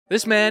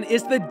This man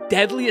is the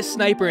deadliest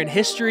sniper in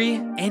history,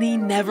 and he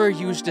never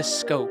used a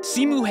scope.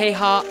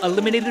 Hayha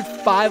eliminated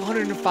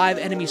 505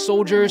 enemy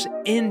soldiers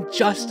in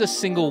just a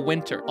single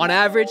winter. On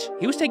average,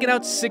 he was taking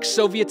out 6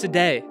 Soviets a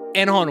day.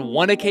 And on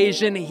one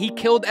occasion, he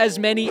killed as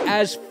many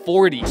as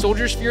 40.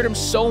 Soldiers feared him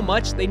so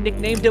much, they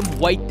nicknamed him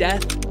White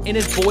Death, and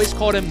his boys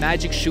called him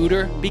Magic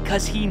Shooter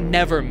because he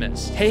never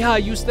missed.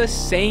 Hayha used the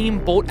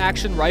same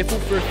bolt-action rifle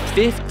for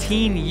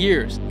 15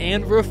 years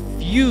and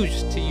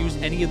refused to use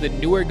any of the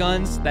newer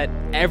guns that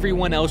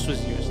everyone else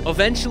was using.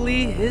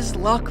 Eventually, his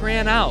luck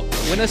ran out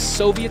when a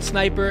Soviet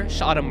sniper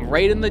shot him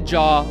right in the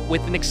jaw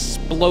with an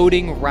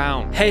exploding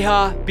round.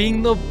 Hayha,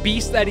 being the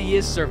beast that he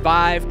is,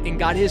 survived and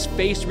got his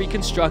face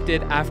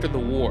reconstructed after the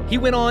war. He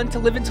went on to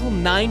live until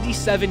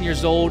 97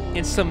 years old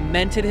and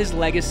cemented his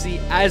legacy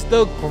as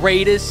the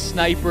greatest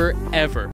sniper ever.